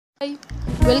Hi,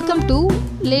 welcome to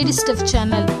Lady Stuff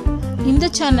channel. இந்த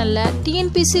சேனல்ல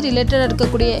TNPSC ரிலேட்டடா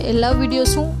இருக்கக்கூடிய எல்லா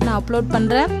வீடியோஸும் நான் அப்லோட்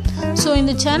பண்றேன். சோ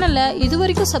இந்த சேனலை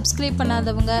இதுவரைக்கும் சப்ஸ்கிரைப்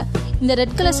பண்ணாதவங்க இந்த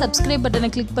ரெட் கலர் சப்ஸ்கிரைப் பட்டனை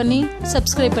கிளிக் பண்ணி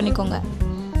சப்ஸ்கிரைப் பண்ணிக்கோங்க.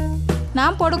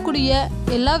 நான் போடக்கூடிய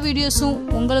எல்லா வீடியோஸும்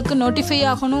உங்களுக்கு நோட்டிஃபை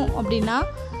ஆகணும் அப்படினா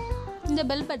இந்த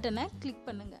பெல் பட்டனை கிளிக்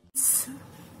பண்ணுங்க.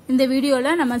 இந்த வீடியோல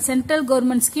நம்ம central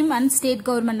government scheme and state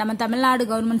government நம்ம தமிழ்நாடு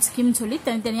கவர்மெண்ட் ஸ்கீம் சொல்லி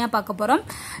தனித்தனியா பார்க்க போறோம்.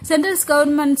 சென்ட்ரல்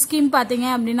கவர்மெண்ட் ஸ்கீம் பாத்தீங்க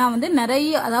அப்படின்னா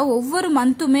நிறைய அதாவது ஒவ்வொரு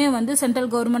மந்த்துமே சென்ட்ரல்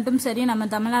கவர்மெண்ட்டும் சரி நம்ம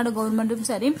தமிழ்நாடு கவர்மெண்ட்டும்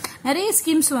சரி நிறைய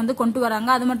ஸ்கீம்ஸ் கொண்டு வராங்க.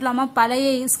 அது மட்டும் இல்லாம பழைய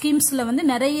ஸ்கீம்ஸ்ல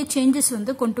நிறைய சேஞ்சஸ்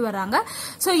கொண்டு வராங்க.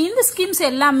 சோ இந்த ஸ்கீம்ஸ்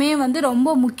எல்லாமே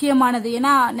ரொம்ப முக்கியமானது.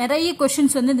 ஏன்னா நிறைய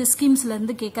கொஸ்டின்ஸ் இந்த ஸ்கீம்ஸ்ல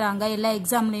இருந்து கேக்குறாங்க எல்லா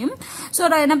எக்ஸாம்லயும். சோ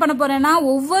நான் என்ன பண்ண போறேன்னா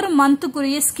ஒவ்வொரு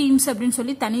மந்த்துக்குரிய ஸ்கீம்ஸ் அப்படின்னு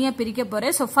சொல்லி தனியா பிரிக்க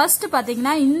போறேன். சோ ஃபர்ஸ்ட்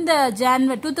பாத்தீங்கன்னா இந்த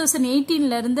ஜான்வரி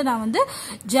 2018ல இருந்து நான்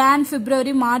ஜான்,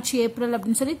 பிப்ரவரி, மார்ச், ஏப்ரல்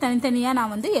அப்படின்னு சொல்லி தனித்தனியா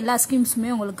நான் எல்லா ஸ்கீம்ஸுமே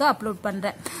உங்களுக்கு அப்லோட்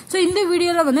பண்றேன். சோ இந்த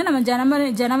வீடியோல நம்ம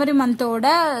ஜனவரி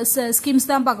மந்தோட ஸ்கீம்ஸ்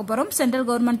தான் பார்க்க போறோம். சென்ட்ரல்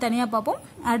கவர்மெண்ட் தனியா பார்ப்போம்.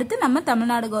 அடுத்து நம்ம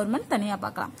தமிழ்நாடு கவர்மெண்ட் தனியா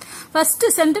பார்க்கலாம். ஃபர்ஸ்ட்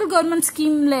சென்ட்ரல் கவர்மெண்ட்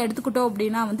ஸ்கீம்ல எடுத்துக்கிட்டோம்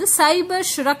அப்படின்னா சைபர்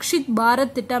சுரக்ஷித்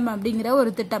பாரத் திட்டம் அப்படிங்கிற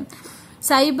ஒரு திட்டம்.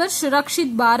 சைபர்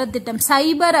சுரக்ஷித் பாரத் திட்டம்.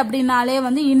 சைபர் அப்படின்னாலே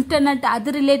இன்டர்நெட்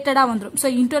அது ரிலேட்டடா வந்துடும். சோ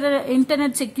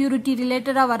இன்டர்நெட் செக்யூரிட்டி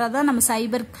ரிலேட்டடா வரதான் நம்ம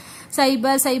சைபர்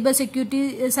செக்யூரிட்டி,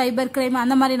 சைபர் கிரைம்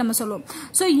அந்த மாதிரி நம்ம சொல்லுவோம்.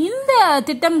 சோ இந்த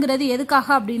திட்டம்ங்கிறது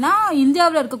எதுக்காக அப்படின்னா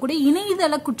இந்தியாவில் இருக்கக்கூடிய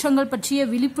இணையதள குற்றங்கள் பற்றிய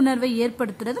விழிப்புணர்வை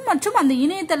ஏற்படுத்துறது மற்றும் அந்த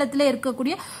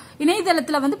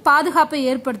இணையதளத்துல பாதுகாப்பை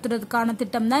ஏற்படுத்துறதுக்கான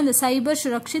திட்டம் தான் இந்த சைபர்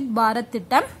சுரக்ஷித் பாரத்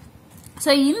திட்டம்.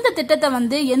 சோ இந்த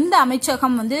திட்டத்தை எந்த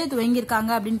அமைச்சகம்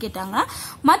துவங்கியிருக்காங்க அப்படின்னு கேட்டாங்கன்னா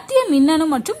மத்திய மின்னணு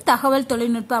மற்றும் தகவல்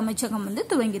தொழில்நுட்ப அமைச்சகம்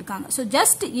துவங்கியிருக்காங்க. சோ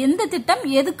ஜஸ்ட் எந்த திட்டம்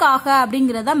எதுக்காக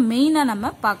அப்படிங்கறத மெயினா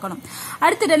நம்ம பார்க்கணும்.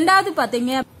 அடுத்து ரெண்டாவது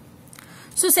பாத்தீங்க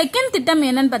சோ செகண்ட் திட்டம்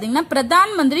என்னன்னு பாத்தீங்கன்னா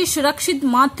பிரதான் மந்திரி சுரக்ஷித்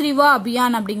மாத்ரிவா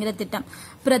அபியான் அப்படிங்கிற திட்டம்.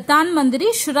 பிரதான் மந்திரி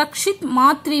சுரக்ஷித்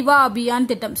மாத்ரிவா அபியான்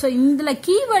திட்டம். சோ இதுல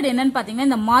கீவேர்டு என்னன்னு பாத்தீங்கன்னா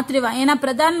இந்த மாத்ரிவா. ஏன்னா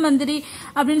பிரதான் மந்திரி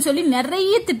அப்படின்னு சொல்லி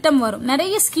நிறைய திட்டம் வரும்,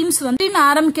 நிறைய ஸ்கீம்ஸ்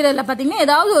ஆரம்பிக்கிறதுல பாத்தீங்கன்னா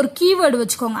ஏதாவது ஒரு கீவேர்டு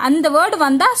வச்சுக்கோங்க. அந்த வேர்டு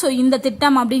வந்தா சோ இந்த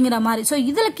திட்டம் அப்படிங்கிற மாதிரி. சோ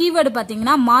இதுல கீவேர்டு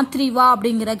பாத்தீங்கன்னா மாத்ரிவா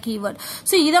அப்படிங்கிற கீவேர்டு.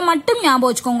 சோ இதை மட்டும் ஞாபகம்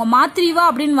வச்சுக்கோங்க. மாத்ரிவா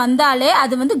அப்படின்னு வந்தாலே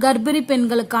அது கர்ப்பிணி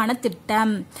பெண்களுக்கான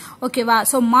திட்டம். ஓகேவா?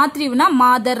 சோ மாத்ரிவா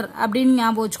மாதர் அப்படின்னு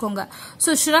ஞாபகம் வச்சுக்கோங்க. சோ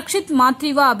சுரக்ஷித்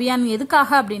மாத்ரிவா அபியான் எதுக்காக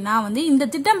அப்படின்னா இந்த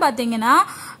திட்டம் பாத்தீங்கன்னா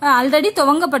ஆல்ரெடி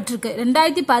துவங்கப்பட்டிருக்கு.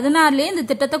 2016லயே இந்த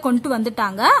திட்டத்தை கொண்டு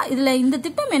வந்துட்டாங்க. இதுல இந்த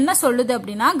திட்டம் என்ன சொல்லுது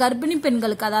அப்படின்னா கர்ப்பிணி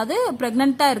பெண்களுக்கு அதாவது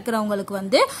பிரெக்னண்டா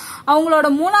இருக்கிறவங்களுக்கு அவங்களோட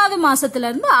 3வது மாசத்துல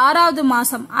இருந்து 6வது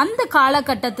மாசம் அந்த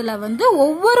காலகட்டத்துல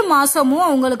ஒவ்வொரு மாசமும்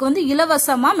அவங்களுக்கு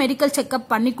இலவசமா மெடிக்கல்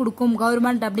செக்அப் பண்ணி கொடுக்கும்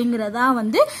கவர்மெண்ட் அப்படிங்கறதா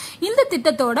இந்த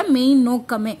திட்டத்தோட மெயின்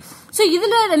நோக்கமே. சோ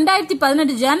இதுல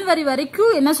 2018 ஜனவரி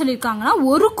வரைக்கும் என்ன சொல்லிருக்காங்கன்னா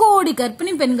 1 கோடி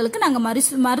கர்ப்பிணி பெண்களுக்கு நாங்க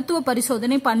மருத்துவ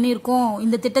பரிசோதனை பண்ணிருக்கோம்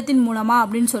இந்த திட்டத்தின் மூலமா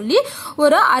அப்படின்னு சொல்லி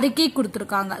ஒரு அறிக்கை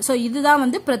கொடுத்திருக்காங்க. சோ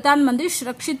இதுதான் பிரதான் மந்திரி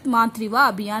சுரக்ஷித் மாத்ரிவா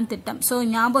அபியான் திட்டம். சோ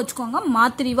ஞாபகம் வச்சுக்கோங்க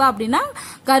மாத்ரிவா அப்படின்னா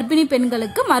கர்ப்பிணி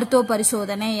பெண்களுக்கு மருத்துவ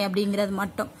பரிசோதனை அப்படிங்கறது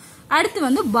மட்டும்.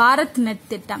 அடுத்து பாரத் நெட்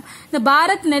திட்டம். இந்த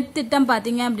பாரத் நெட் திட்டம்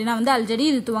பாத்தீங்க அப்படின்னா ஆல்ரெடி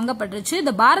இது துவங்கப்பட்டுருச்சு.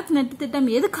 இந்த பாரத் நெட் திட்டம்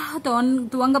எதுக்காக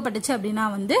துவங்கப்பட்டுச்சு அப்படின்னா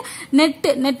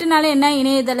நெட்னால என்ன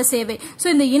இணையதள சேவை. சோ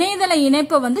இந்த இணையதள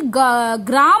இணைப்பை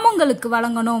கிராமங்களுக்கு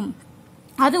வழங்கணும்.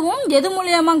 அதுவும் எது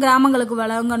மூலியமா கிராமங்களுக்கு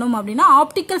வழங்கணும் அப்படின்னா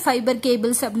ஆப்டிக்கல் ஃபைபர்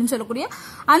கேபிள்ஸ் அப்படின்னு சொல்லக்கூடிய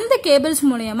அந்த கேபிள்ஸ்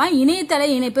மூலியமா இணையதள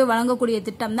இணைப்பை வழங்கக்கூடிய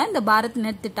திட்டம் தான் இந்த பாரத்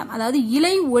நெட் திட்டம். அதாவது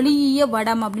இலை ஒளியிய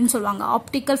வடம் அப்படின்னு சொல்லுவாங்க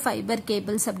ஆப்டிக்கல் ஃபைபர்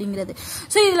கேபிள்ஸ் அப்படிங்கிறது.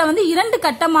 சோ இதுல 2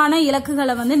 கட்டமான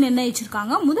இலக்குகளை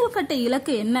நிர்ணயிச்சிருக்காங்க. முதல் கட்ட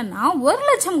இலக்கு என்னன்னா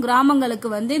 1,00,000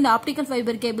 கிராமங்களுக்கு இந்த ஆப்டிக்கல்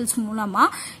ஃபைபர் கேபிள்ஸ் மூலமா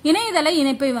இணையதள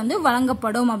இணைப்பை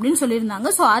வழங்கப்படும் அப்படின்னு சொல்லியிருந்தாங்க.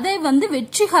 சோ அதை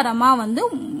வெற்றிகரமா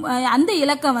அந்த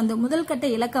இலக்கை முதல் கட்ட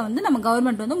இலக்கை நம்ம கவர்மெண்ட்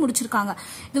முடிச்சிருக்காங்க.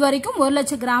 இது வரைக்கும்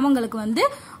 1,00,000 கிராமங்களுக்கு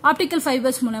ஆப்டிக்கல்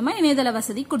ஃபைபர்ஸ் மூலமா இணையதள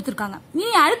வசதி கொடுத்திருக்காங்க.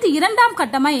 இனி அடுத்து 2ஆம்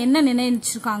கட்டமா என்ன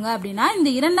நிர்ணயிச்சிருக்காங்க அப்படின்னா இந்த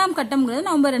 2ஆம் கட்டம்ங்கிறது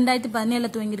நவம்பர் 2017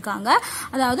 துவங்கியிருக்காங்க.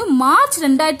 அதாவது மார்ச்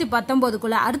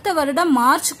 2019க்குள்ள அடுத்த வருடம்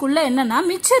மார்ச்சுக்குள்ள என்னன்னா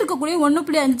மிச்சம் இருக்கக்கூடிய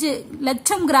 1.5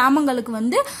 லட்சம்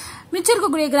கிராமங்களுக்கு மிச்சம்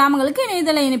இருக்கக்கூடிய கிராமங்களுக்கு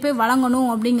இணையதள இணைப்பை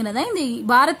வழங்கணும் அப்படிங்கறத இந்த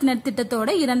பாரத் நெட் திட்டத்தோட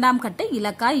 2ஆம் கட்ட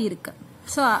இலக்கா இருக்கு.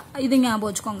 சோ இது ஞாபகம்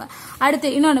வச்சுக்கோங்க. அடுத்து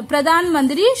இன்னொன்னு பிரதான்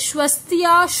மந்திரி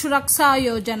ஸ்வஸ்தியா சுரக்ஷா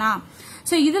யோஜனா.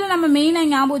 சோ இதுல நம்ம மெயினா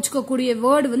ஞாபகம் வச்சுக்கக்கூடிய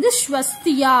வேர்டு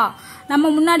ஸ்வஸ்தியா.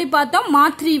 நம்ம முன்னாடி பார்த்தோம்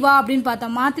மாத்ரிவா அப்படின்னு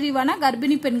பார்த்தோம். மாத்ரிவானா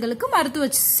கர்ப்பிணி பெண்களுக்கு மருத்துவ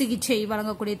சிகிச்சை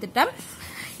வழங்கக்கூடிய திட்டம்.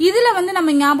 இதுல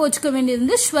நம்ம ஞாபகம் வச்சுக்க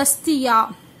வேண்டியது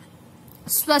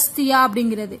ஸ்வஸ்தியா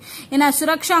அப்படிங்கிறது. ஏன்னா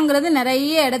சுரக்ஷாங்கிறது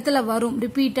நிறைய இடத்துல வரும்,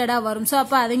 ரிப்பீட்டடா வரும். சோ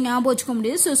அப்ப அதை ஞாபகம் வச்சுக்க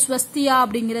முடியாது. சோ ஸ்வஸ்தியா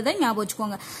அப்படிங்கறத ஞாபகம்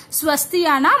வச்சுக்கோங்க.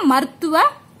 ஸ்வஸ்தியானா மருத்துவ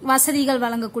வசதிகள்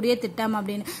வழங்கக்கூடிய திட்டம்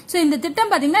அப்படின்னு. சோ இந்த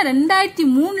திட்டம் பாத்தீங்கன்னா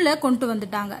 2003ல கொண்டு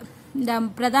வந்துட்டாங்க. இந்த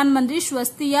பிரதான் மந்திரி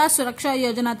ஸ்வஸ்தியா சுரக்ஷா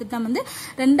யோஜனா திட்டம் வந்து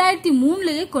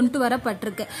 2003லயே கொண்டு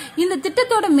வரப்பட்டிருக்கு. இந்த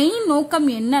திட்டத்தோட மெயின் நோக்கம்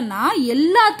என்னன்னா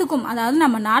எல்லாத்துக்கும், அதாவது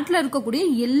நம்ம நாட்டுல இருக்கக்கூடிய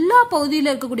எல்லா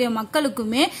பகுதியில இருக்கக்கூடிய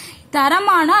மக்களுக்குமே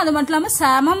தரமான, அது மட்டும் இல்லாம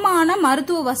சமமான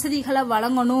மருத்துவ வசதிகளை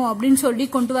வழங்கணும் அப்படின்னு சொல்லி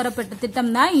கொண்டு வரப்பட்ட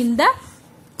திட்டம் தான் இந்த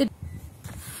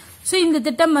இந்த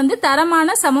திட்டம் வந்து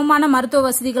தரமான சமமான மருத்துவ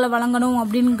வசதிகளை வழங்கணும்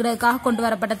அப்படிங்கறதுக்காக கொண்டு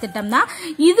வரப்பட்ட திட்டம் தான்.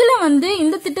 இதுல வந்து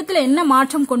இந்த திட்டத்துல என்ன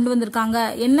மாற்றம் கொண்டு வந்திருக்காங்க,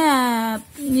 என்ன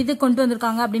இது கொண்டு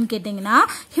வந்திருக்காங்க அப்படின்னு கேட்டீங்கன்னா,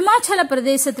 ஹிமாச்சல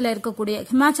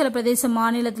பிரதேச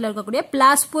மாநிலத்தில் இருக்கக்கூடிய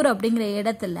பிலாஸ்பூர் அப்படிங்கிற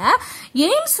இடத்துல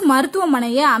எய்ம்ஸ்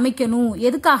மருத்துவமனையை அமைக்கணும்.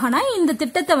 எதுக்காகனா இந்த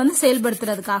திட்டத்தை வந்து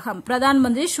செயல்படுத்துறதுக்காக, பிரதான்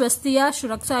மந்திரி ஸ்வஸ்தியா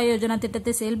சுரக்ஷா யோஜனா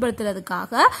திட்டத்தை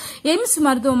செயல்படுத்துறதுக்காக எய்ம்ஸ்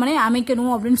மருத்துவமனை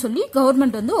அமைக்கணும் அப்படின்னு சொல்லி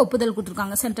கவர்மெண்ட் வந்து ஒப்புதல்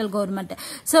கொடுத்திருக்காங்க, சென்ட்ரல் கவர்மெண்ட்.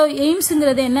 சோ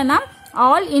எய்ம்ஸ்ங்கிறது என்னன்னா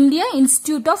all India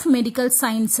institute of medical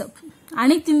science,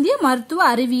 அனைத்திந்திய மருத்துவ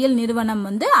அறிவியல் நிறுவனம்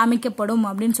வந்து அமைக்கப்படும்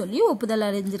அப்படின்னு சொல்லி ஒப்புதல்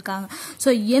அறிஞ்சிருக்காங்க.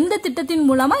 சோ எந்த திட்டத்தின்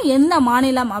மூலமா எந்த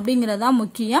மாநிலம் அப்படிங்கறதா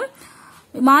முக்கியம்.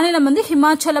 மாநிலம் வந்து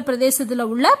ஹிமாச்சல பிரதேசத்துல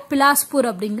உள்ள பிலாஸ்பூர்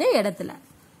அப்படிங்கிற இடத்துல.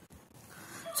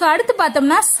 சோ அடுத்து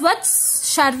பார்த்தோம்னா ஸ்வச்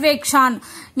சர்வேக்ஷான்.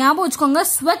 ஞாபகம் வச்சுக்கோங்க,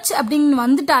 ஸ்வச் அப்படின்னு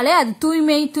வந்துட்டாலே அது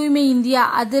தூய்மை இந்தியா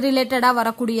அது ரிலேட்டடா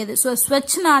வரக்கூடியது. சோ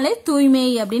ஸ்வச்னாலே தூய்மை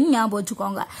அப்படின்னு ஞாபகம்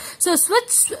வச்சுக்கோங்க. சோ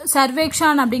ஸ்வச்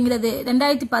சர்வேக்ஷான் அப்படிங்கிறது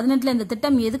 2018 இந்த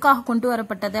திட்டம் எதுக்காக கொண்டு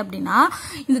வரப்பட்டது அப்படின்னா,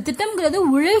 இந்த திட்டம்ங்கிறது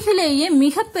உலகிலேயே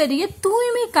மிகப்பெரிய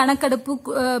தூய்மை கணக்கெடுப்பு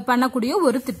பண்ணக்கூடிய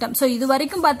ஒரு திட்டம். சோ இது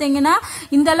வரைக்கும் பாத்தீங்கன்னா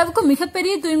இந்த அளவுக்கு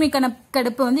மிகப்பெரிய தூய்மை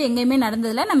கணக்கெடுப்பு வந்து எங்கேயுமே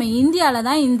நடந்ததில்ல. நம்ம இந்தியால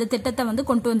தான் இந்த திட்டத்தை வந்து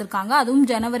கொண்டு வந்திருக்காங்க. அதுவும்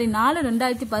ஜனவரி 4,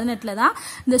 2018 தான்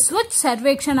இந்த ஸ்வச்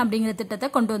சர்வேக்ஷன் அப்படிங்கிற திட்டத்தை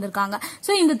கொண்டு வந்திருக்காங்க.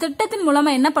 சோ இந்த திட்டத்தின்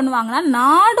மூலமா என்ன பண்ணுவாங்கன்னா,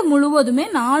 நாடு முழுவதுமே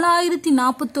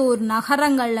 4041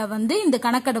 நகரங்கள்ல வந்து இந்த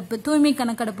கணக்கெடுப்பு, தூய்மை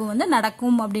கணக்கெடுப்பு வந்து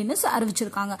நடக்கும் அப்படின்னு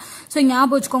அறிவிச்சிருக்காங்க. சோ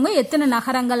ஞாபகம் வச்சுக்கோங்க எத்தனை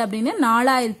நகரங்கள் அப்படின்னு,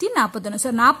 4041.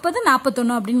 சோ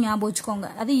 40-41 அப்படின்னு ஞாபகம் வச்சுக்கோங்க,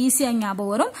 அது ஈஸியா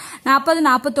ஞாபகம் வரும்.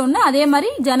 40-41 அதே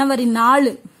மாதிரி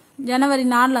ஜனவரி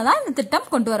 4 தான் இந்த திட்டம்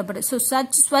கொண்டு வரப்படுது. சோ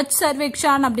ஸ்வச்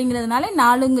சர்வேக்ஷான் அப்படிங்கறதுனால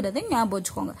 4ங்கிறது ஞாபகம்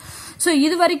வச்சுக்கோங்க. சோ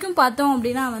இது வரைக்கும் பார்த்தோம்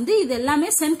அப்படின்னா வந்து இது எல்லாமே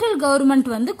சென்ட்ரல் கவர்மெண்ட்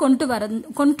வந்து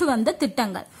கொண்டு வந்த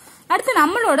திட்டங்கள். அடுத்து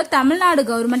நம்மளோட தமிழ்நாடு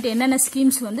கவர்மெண்ட் என்னென்ன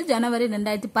ஸ்கீம்ஸ் வந்து ஜனவரி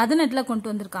 2018 கொண்டு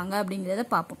வந்திருக்காங்க அப்படிங்கறத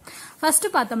பார்ப்போம். ஃபர்ஸ்ட்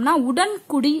பார்த்தோம்னா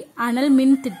உடன்குடி அனல்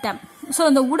மின் திட்டம். சோ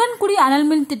இந்த உடன்குடி அனல்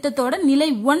மின் திட்டத்தோட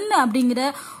நிலை 1 அப்படிங்கிற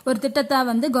ஒரு திட்டத்தை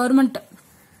வந்து கவர்மெண்ட்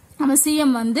நம்ம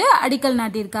சிஎம் வந்து அடிக்கல்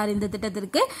நாட்டியிருக்காரு இந்த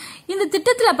திட்டத்திற்கு. இந்த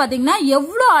திட்டத்துல பாத்தீங்கன்னா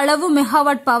எவ்வளவு அளவு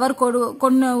மெகாவாட் பவர்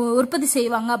கொண்டு உற்பத்தி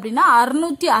செய்வாங்க அப்படின்னா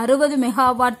 660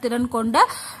 மெகாவாட் திறன் கொண்ட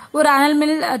ஒரு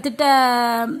அனல்மின்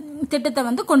திட்டத்தை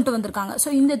வந்து கொண்டு வந்திருக்காங்க. சோ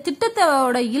இந்த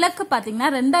திட்டத்தோட இலக்கு பாத்தீங்கன்னா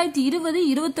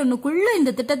 2020-21க்குள்ள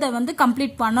இந்த திட்டத்தை வந்து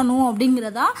கம்ப்ளீட் பண்ணணும்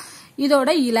அப்படிங்கறதா இதோட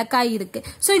இலக்கா இருக்கு.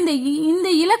 சோ இந்த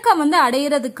இலக்கை வந்து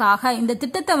அடையிறதுக்காக, இந்த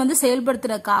திட்டத்தை வந்து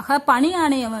செயல்படுத்துறதுக்காக பணி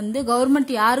ஆணையை வந்து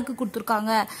கவர்மெண்ட் யாருக்கு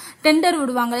கொடுத்திருக்காங்க, டெண்டர்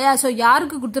விடுவாங்க இல்லையா, சோ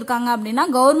யாருக்கு கொடுத்திருக்காங்க அப்படின்னா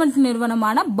கவர்மெண்ட்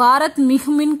நிறுவனமான பாரத்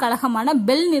மிகுமின் கழகமான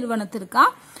பெல் நிறுவனத்திற்கா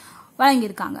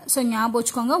வழங்கியிருக்காங்க. சோ ஞாபகம்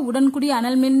வச்சுக்கோங்க, உடன்குடி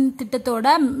அனல் மின்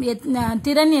திட்டத்தோட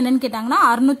திறன் என்னன்னு கேட்டாங்கன்னா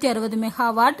 660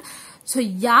 மெகாவாட். சோ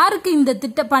யாருக்கு இந்த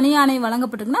திட்ட பணி ஆணை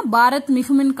வழங்கப்பட்டிருக்குன்னா பாரத்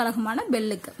மிகுமின் கழகமான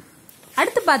பெல்லுக்கு.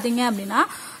 அடுத்து பாத்தீங்க அப்படின்னா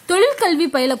தொழிற்கல்வி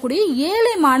பயிலக்கூடிய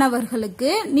ஏழை மாணவர்களுக்கு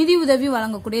நிதியுதவி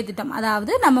வழங்கக்கூடிய திட்டம்.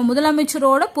 அதாவது நம்ம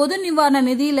முதலமைச்சரோட பொது நிவாரண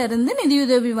நிதியிலிருந்து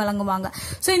நிதியுதவி வழங்குவாங்க.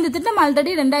 சோ இந்த திட்டம்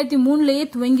ஆல்ரெடி 2003லயே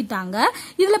துவங்கிட்டாங்க.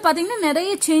 இதுல பாத்தீங்கன்னா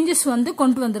நிறைய சேஞ்சஸ் வந்து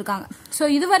கொண்டு வந்திருக்காங்க. சோ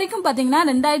இது வரைக்கும் பாத்தீங்கன்னா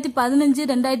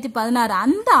 2015-2016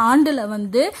 அந்த ஆண்டுல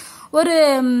வந்து ஒரு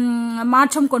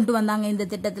மாற்றம் கொண்டு வந்தாங்க இந்த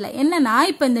திட்டத்துல. என்னன்னா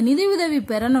இப்ப இந்த நிதியுதவி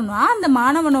பெறணும்னா அந்த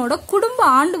மாணவனோட குடும்ப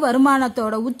ஆண்டு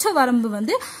வருமானத்தோட உச்ச வரம்பு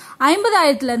வந்து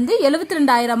 50,000 இருந்து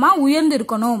 72,000 உயர்ந்து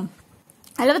இருக்கணும்,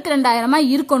 72,000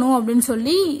 இருக்கணும் அப்படின்னு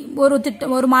சொல்லி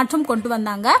ஒரு மாற்றம் கொண்டு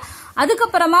வந்தாங்க.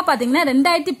 அதுக்கப்புறமா பாத்தீங்கன்னா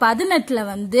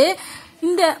 2018 வந்து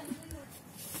இந்த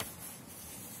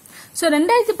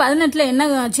 2018 என்ன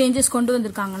சேஞ்சஸ் கொண்டு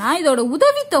வந்திருக்காங்கன்னா, இதோட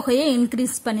உதவி தொகையை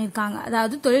இன்க்ரீஸ் பண்ணிருக்காங்க.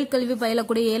 அதாவது தொழிற்கல்வி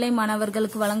பயிலக்கூடிய ஏழை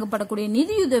மாணவர்களுக்கு வழங்கப்படக்கூடிய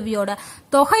நிதியுதவியோட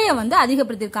தொகையை வந்து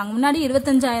அதிகப்படுத்திருக்காங்க. முன்னாடி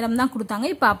 25,000 தான் கொடுத்தாங்க,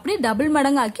 இப்ப அப்படி டபுள்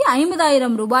மடங்காக்கி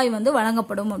 50,000 ரூபாய் வந்து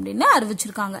வழங்கப்படும் அப்படின்னு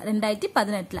அறிவிச்சிருக்காங்க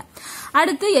 2018.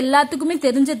 அடுத்து எல்லாத்துக்குமே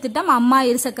தெரிஞ்ச திட்டம் அம்மா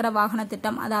இருசக்கர வாகன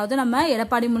திட்டம். அதாவது நம்ம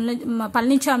எடப்பாடி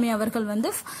பழனிசாமி அவர்கள்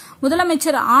வந்து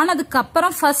முதலமைச்சர் ஆனதுக்கு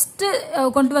அப்புறம் ஃபர்ஸ்ட்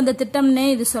கொண்டு வந்த திட்டம்னே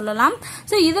இது சொல்லலாம்.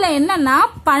 சோ இதுல என்னன்னா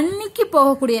பணிக்கு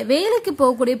போகக்கூடிய, வேலைக்கு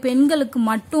போகக்கூடிய பெண்களுக்கு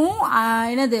மட்டும்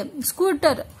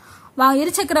ஸ்கூட்டர்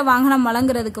இருசக்கர வாகனம்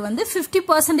வழங்குறதுக்கு வந்து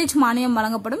 50% மானியம்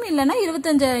வழங்கப்படும், இல்லைன்னா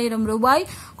 25,000 ரூபாய்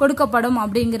கொடுக்கப்படும்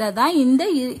அப்படிங்கறதா இந்த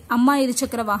அம்மா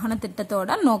இருசக்கர வாகன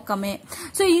திட்டத்தோட நோக்கமே.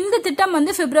 சோ இந்த திட்டம்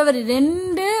வந்து February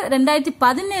 2,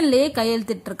 2017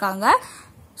 கையெழுத்திட்டிருக்காங்க.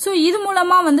 சோ இது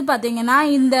மூலமா வந்து பாத்தீங்கன்னா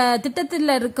இந்த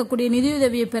திட்டத்தில் இருக்கக்கூடிய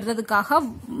நிதியுதவியை பெறதுக்காக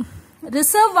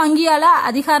ரிசர்வ் வங்கியால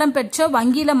அதிகாரம் பெற்ற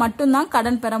வங்கியில மட்டும்தான்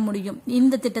கடன் பெற முடியும்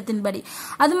இந்த திட்டத்தின்படி.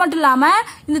 அது மட்டும் இல்லாம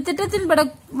இந்த திட்டத்தின்படி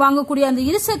வாங்கக்கூடிய அந்த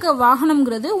இருசக்கர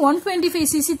வாகனம்ங்கிறது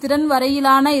 125cc திறன்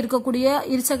வரையிலான இருக்கக்கூடிய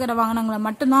இருசக்கர வாகனங்களை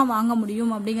மட்டும்தான் வாங்க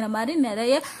முடியும் அப்படிங்கிற மாதிரி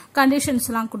நிறைய கண்டிஷன்ஸ்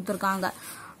எல்லாம் கொடுத்திருக்காங்க.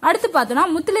 அடுத்து பார்த்தோம்னா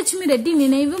முத்துலட்சுமி ரெட்டி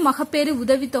நினைவு மகப்பேறு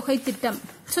உதவித்தொகை திட்டம்.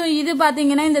 சோ இது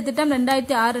பாத்தீங்கன்னா இந்த திட்டம்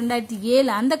 2006,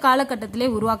 2007 அந்த காலகட்டத்திலே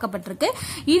உருவாக்கப்பட்டிருக்கு.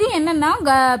 இது என்னன்னா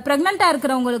பிரெக்னண்டா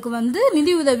இருக்கிறவங்களுக்கு வந்து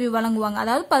நிதியுதவி வழங்குவாங்க.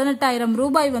 அதாவது 18,000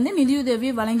 ரூபாய் வந்து நிதியுதவி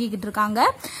வழங்கிக்கிட்டு இருக்காங்க.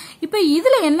 இப்ப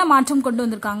இதுல என்ன மாற்றம் கொண்டு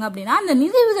வந்திருக்காங்க அப்படின்னா, அந்த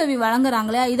நிதியுதவி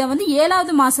வழங்குறாங்களே இதை வந்து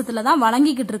 7வது மாசத்துலதான்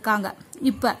வழங்கிக்கிட்டு இருக்காங்க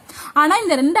இப்ப. ஆனா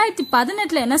இந்த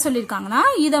 2018 என்ன சொல்லிருக்காங்கன்னா,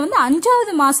 இதை வந்து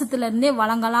 5வது மாசத்துல இருந்தே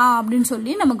வழங்கலாம் அப்படின்னு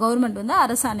சொல்லி நம்ம கவர்மெண்ட் வந்து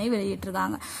அரசாணை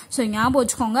வெளியிட்டிருக்காங்க. சோ ஞாபகம்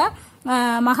வச்சுக்கோங்க,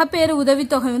 மகப்பேறு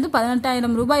உதவித்தொகை வந்து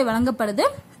 18,000 ரூபாய் வழங்கப்படுது.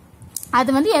 அது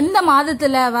வந்து எந்த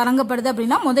மாதத்துல வழங்கப்படுது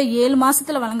அப்படின்னா, முதல் 7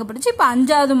 மாசத்துல வழங்கப்படுச்சு, இப்ப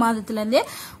 5வது மாதத்துல இருந்தே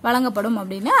வழங்கப்படும்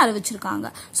அப்படின்னு அறிவிச்சிருக்காங்க.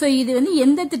 சோ இது வந்து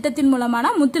எந்த திட்டத்தின்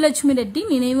மூலமான முத்துலட்சுமி ரெட்டி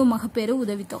நினைவு மகப்பேறு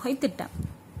உதவித்தொகை திட்டம்.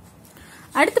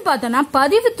 அடுத்து பார்த்தோம்னா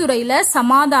பதிவுத்துறையில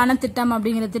சமாதான திட்டம்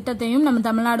அப்படிங்கிற திட்டத்தையும் நம்ம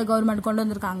தமிழ்நாடு கவர்மெண்ட் கொண்டு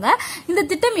வந்திருக்காங்க. இந்த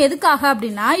திட்டம் எதுக்காக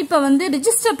அப்படின்னா, இப்ப வந்து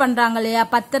ரிஜிஸ்டர் பண்றாங்க இல்லையா,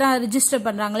 பத்திரம் ரிஜிஸ்டர்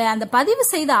பண்றாங்க இல்லையா, அந்த பதிவு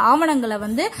செய்த ஆவணங்களை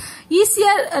வந்து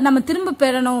ஈஸியா நம்ம திரும்ப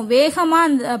பெறணும், வேகமா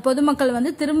பொதுமக்கள்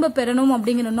வந்து திரும்ப பெறணும்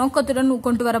அப்படிங்கிற நோக்கத்துடன்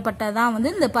கொண்டு வரப்பட்டதான்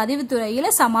வந்து இந்த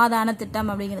பதிவுத்துறையில சமாதான திட்டம்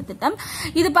அப்படிங்கிற திட்டம்.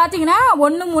 இது பாத்தீங்கன்னா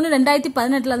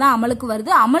 1/3/2018 தான் அமலுக்கு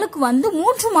வருது. அமலுக்கு வந்து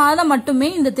 3 மாதம் மட்டுமே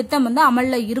இந்த திட்டம் வந்து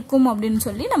அமல்ல இருக்கும் அப்படின்னு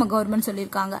சொல்லி நம்ம கவர்மெண்ட் சொல்லியிருக்காங்க.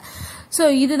 சோ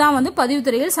இதுதான் வந்து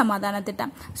பதிவுத்துறையில் சமாதான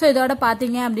திட்டம். சோ இதோட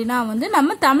பாத்தீங்க அப்படின்னா வந்து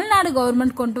நம்ம தமிழ்நாடு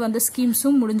கவர்மெண்ட் கொண்டு வந்த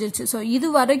ஸ்கீம்ஸும் முடிஞ்சிருச்சு. சோ இது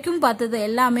வரைக்கும் பார்த்தது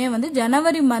எல்லாமே வந்து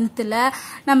ஜனவரி மந்த்ல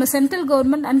நம்ம central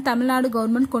government and Tamil Nadu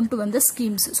government கொண்டு வந்த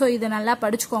ஸ்கீம்ஸ். சோ இதை நல்லா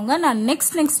படிச்சுக்கோங்க. நான்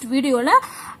நெக்ஸ்ட் வீடியோல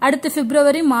அடுத்து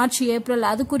February, March, April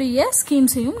அதுக்குரிய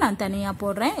ஸ்கீம்ஸையும் நான் தனியா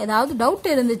போடுறேன். ஏதாவது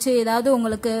டவுட் இருந்துச்சு, ஏதாவது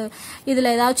உங்களுக்கு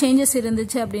இதுல ஏதாவது சேஞ்சஸ்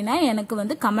இருந்துச்சு அப்படின்னா எனக்கு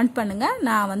வந்து கமெண்ட் பண்ணுங்க,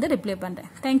 நான் வந்து ரிப்ளை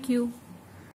பண்றேன். தேங்க்யூ.